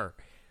here.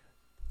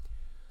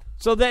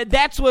 So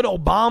that's what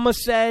Obama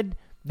said.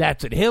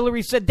 That's what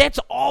Hillary said. That's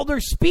all their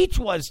speech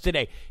was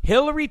today.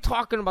 Hillary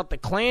talking about the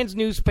Klan's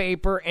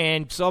newspaper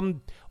and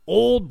some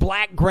old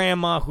black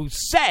grandma who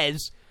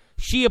says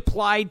she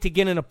applied to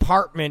get an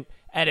apartment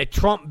at a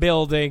Trump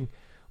building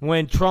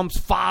when Trump's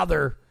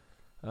father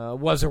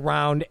was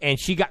around, and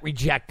she got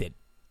rejected.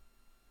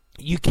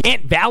 You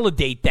can't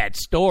validate that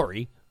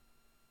story.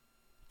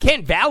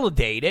 Can't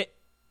validate it.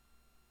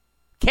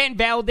 Can't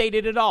validate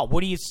it at all. What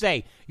do you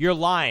say? You're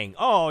lying.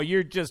 Oh,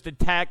 you're just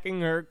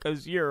attacking her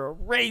because you're a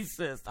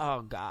racist.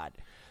 Oh, God.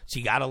 So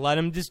you got to let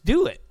him just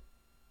do it.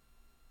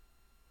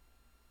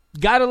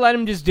 Got to let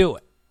him just do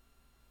it.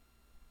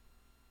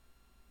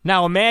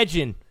 Now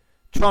imagine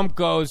Trump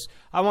goes,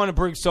 I want to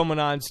bring someone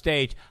on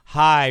stage.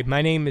 Hi,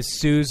 my name is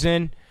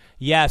Susan.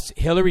 Yes,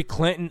 Hillary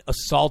Clinton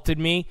assaulted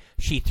me.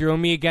 She threw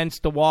me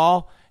against the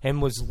wall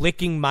and was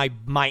licking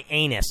my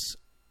anus.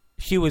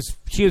 She was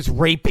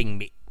raping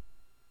me.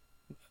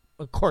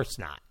 Of course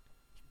not.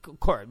 Of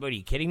course. What, are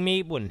you kidding me?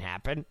 It wouldn't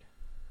happen.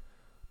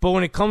 But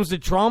when it comes to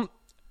Trump,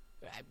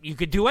 you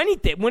could do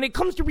anything. When it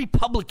comes to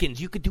Republicans,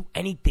 you could do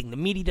anything. The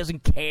media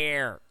doesn't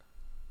care.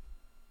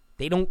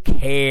 They don't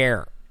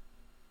care.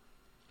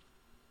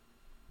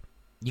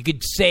 You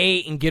could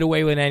say and get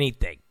away with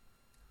anything.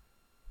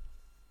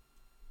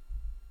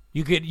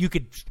 You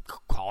could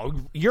call,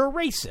 you're a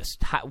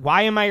racist.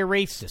 Why am I a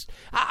racist?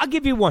 I'll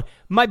give you one.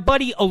 My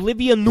buddy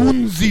Olivia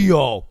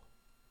Nunzio.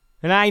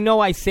 And I know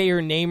I say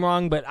her name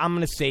wrong, but I'm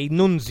going to say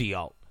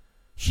Nunzio.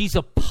 She's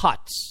a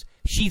putz.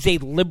 She's a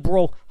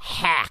liberal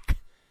hack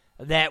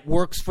that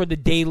works for the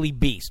Daily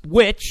Beast,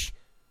 which,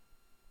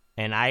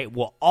 and I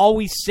will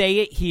always say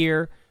it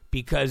here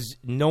because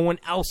no one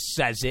else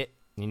says it,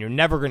 and you're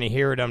never going to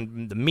hear it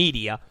on the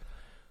media.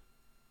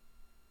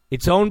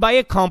 It's owned by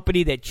a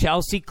company that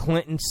Chelsea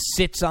Clinton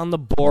sits on the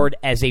board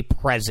as a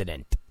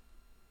president.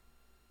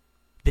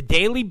 The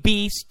Daily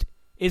Beast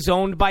is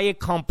owned by a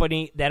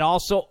company that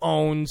also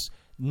owns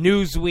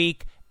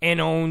Newsweek and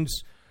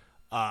owns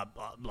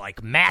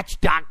like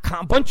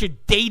Match.com, a bunch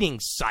of dating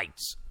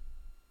sites.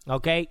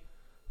 Okay?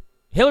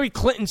 Hillary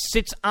Clinton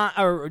sits on,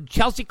 or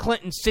Chelsea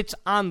Clinton sits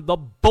on the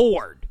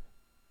board.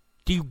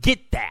 Do you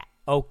get that?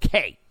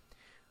 Okay.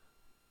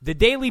 the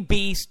Daily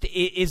Beast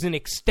is an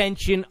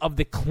extension of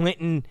the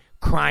Clinton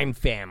crime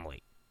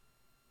family.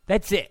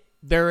 That's it.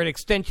 They're an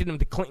extension of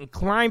the Clinton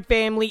crime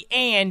family,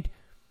 and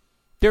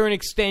they're an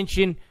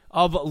extension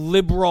of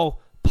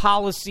liberal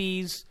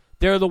policies.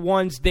 They're the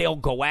ones they'll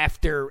go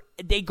after.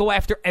 They go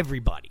after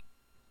everybody.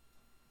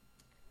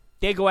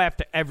 They go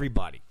after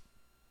everybody.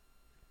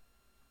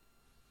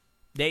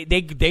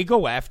 They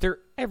go after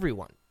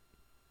everyone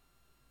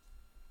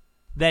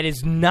that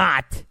is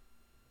not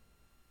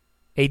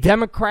a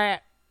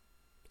Democrat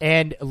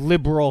and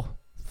liberal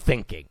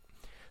thinking.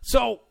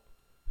 So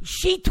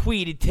she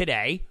tweeted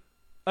today,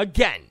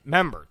 again,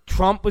 remember,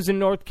 Trump was in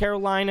North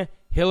Carolina,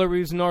 Hillary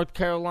was in North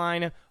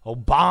Carolina,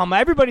 Obama,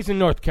 everybody's in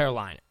North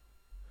Carolina.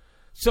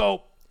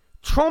 So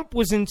Trump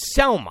was in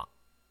Selma.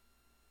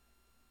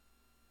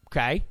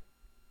 Okay?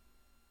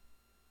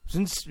 It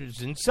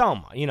was in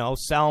Selma. You know,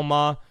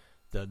 Selma,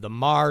 the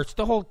march,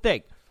 the whole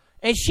thing.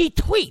 And she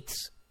tweets.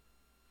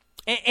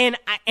 And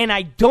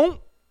I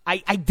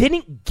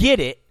didn't get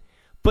it,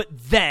 but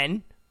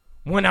then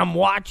when I'm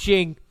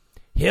watching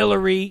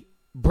Hillary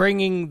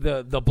bringing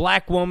the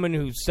black woman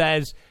who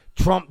says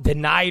Trump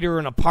denied her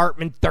an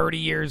apartment 30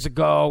 years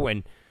ago,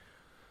 and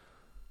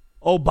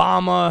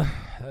Obama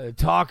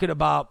talking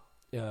about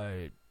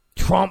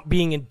Trump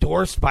being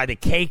endorsed by the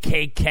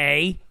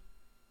KKK,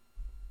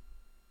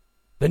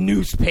 the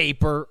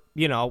newspaper,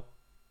 you know,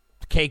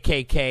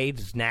 KKK,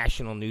 this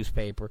national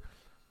newspaper.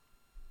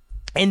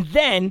 And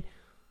then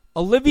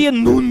Olivia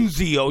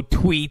Nunzio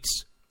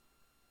tweets,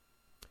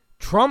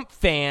 Trump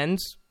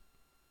fans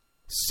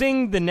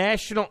sing the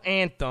national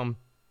anthem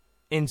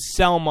in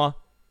Selma,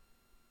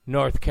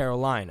 North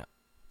Carolina.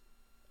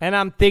 And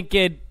I'm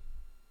thinking,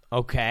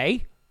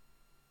 okay.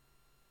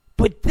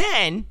 But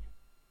then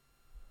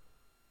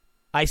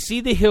I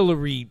see the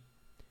Hillary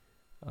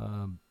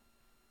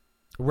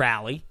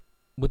rally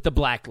with the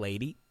black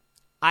lady.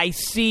 I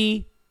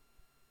see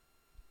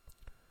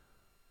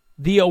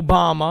the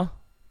Obama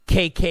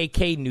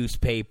KKK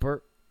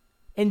newspaper.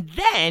 And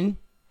then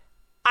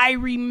I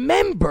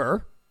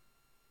remember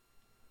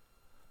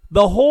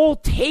the whole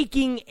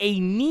taking a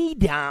knee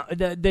down,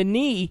 the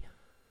knee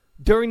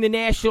during the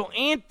national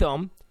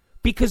anthem,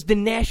 because the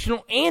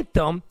national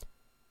anthem,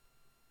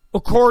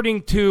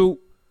 according to,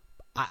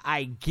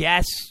 I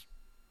guess,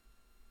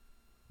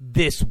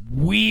 this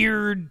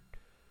weird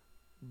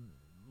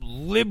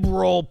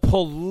liberal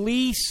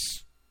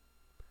police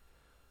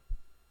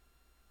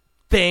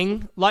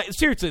thing, like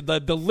seriously, the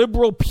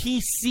liberal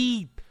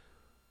PC,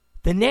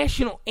 the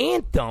national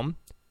anthem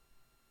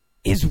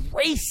is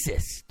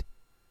racist.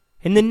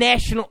 And the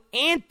national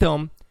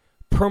anthem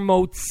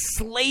promotes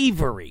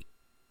slavery.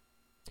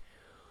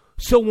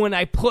 So when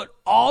I put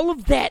all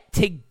of that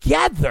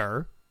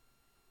together,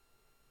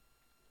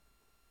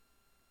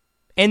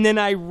 and then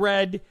I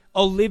read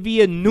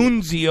Olivia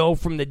Nunzio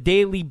from the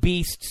Daily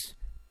Beast's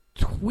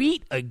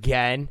tweet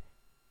again,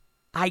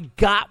 I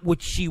got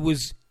what she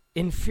was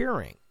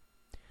inferring.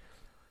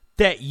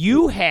 That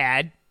you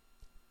had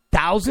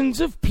thousands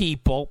of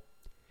people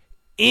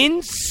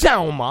in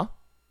Selma,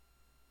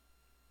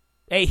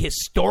 a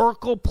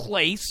historical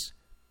place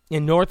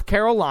in North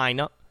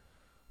Carolina,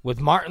 with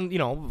Martin, you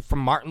know, from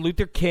Martin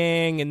Luther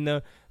King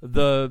and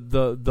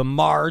the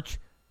march.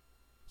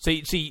 So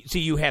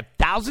you have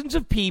thousands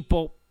of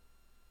people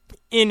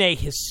in a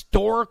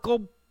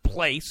historical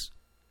place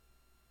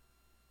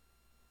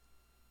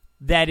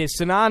that is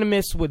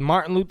synonymous with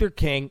Martin Luther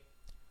King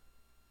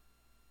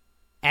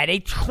at a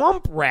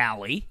Trump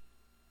rally,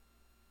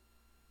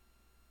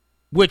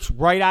 which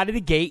right out of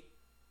the gate,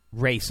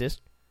 racist,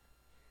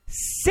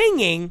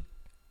 singing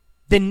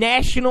the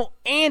national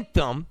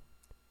anthem,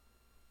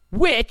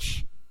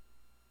 which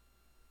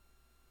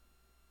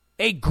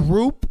a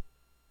group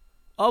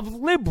of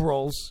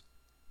liberals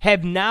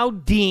have now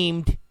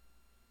deemed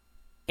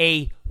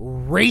a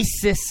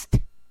racist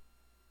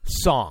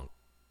song.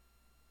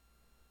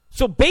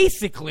 So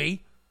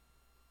basically,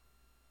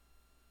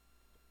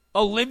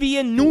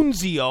 Olivia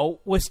Nunzio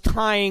was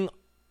tying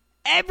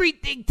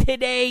everything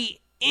today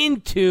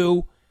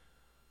into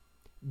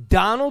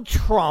Donald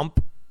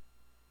Trump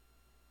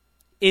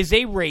is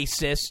a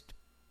racist.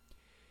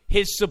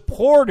 His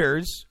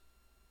supporters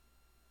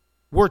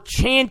were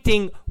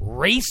chanting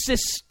racist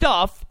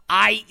stuff,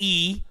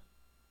 i.e.,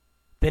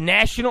 the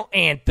national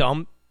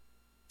anthem,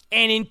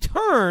 and in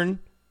turn,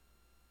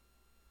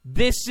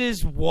 this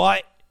is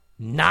what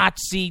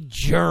Nazi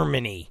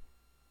Germany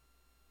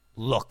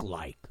looked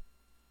like.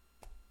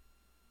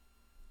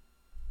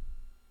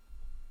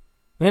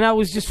 And I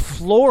was just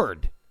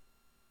floored.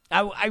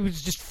 I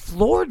was just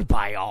floored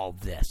by all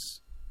this.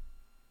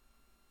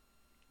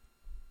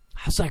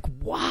 I was like,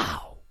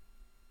 wow.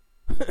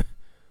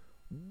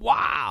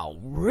 Wow,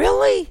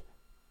 really?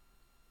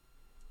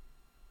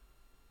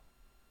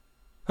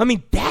 I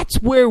mean,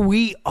 that's where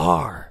we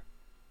are.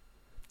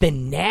 The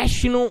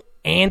national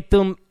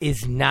anthem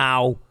is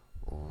now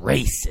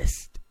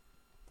racist.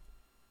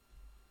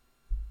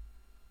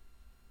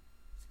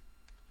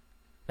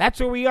 That's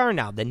where we are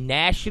now. The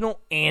national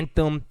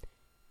anthem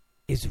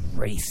is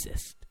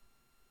racist.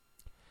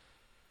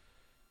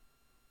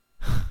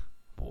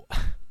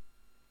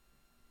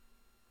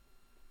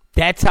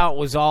 That's how it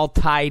was all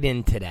tied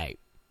in today.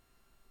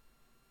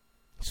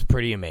 It's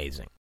pretty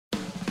amazing.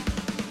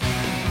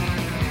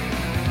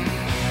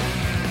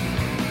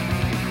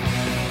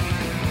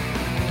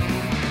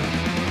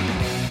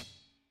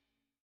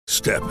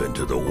 Step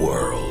into the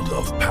world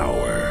of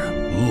power,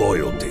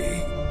 loyalty,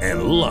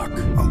 and luck.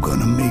 I'm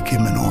gonna make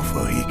him an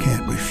offer he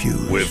can't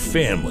refuse. With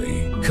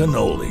family,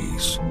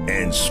 cannolis,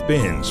 and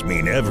spins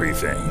mean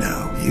everything.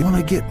 Now, you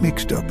wanna get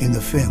mixed up in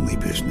the family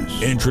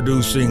business.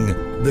 Introducing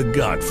The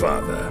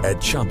Godfather at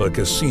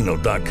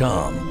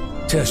ChumbaCasino.com.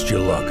 Test your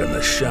luck in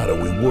the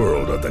shadowy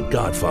world of The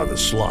Godfather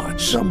slot.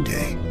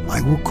 Someday,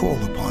 I will call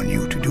upon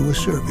you to do a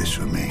service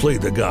for me. Play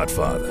The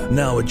Godfather,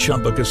 now at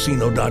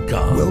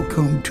ChumbaCasino.com.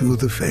 Welcome to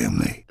the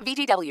family.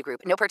 VGW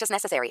Group. No purchase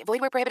necessary. Void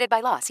where prohibited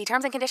by law. See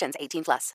terms and conditions. 18+.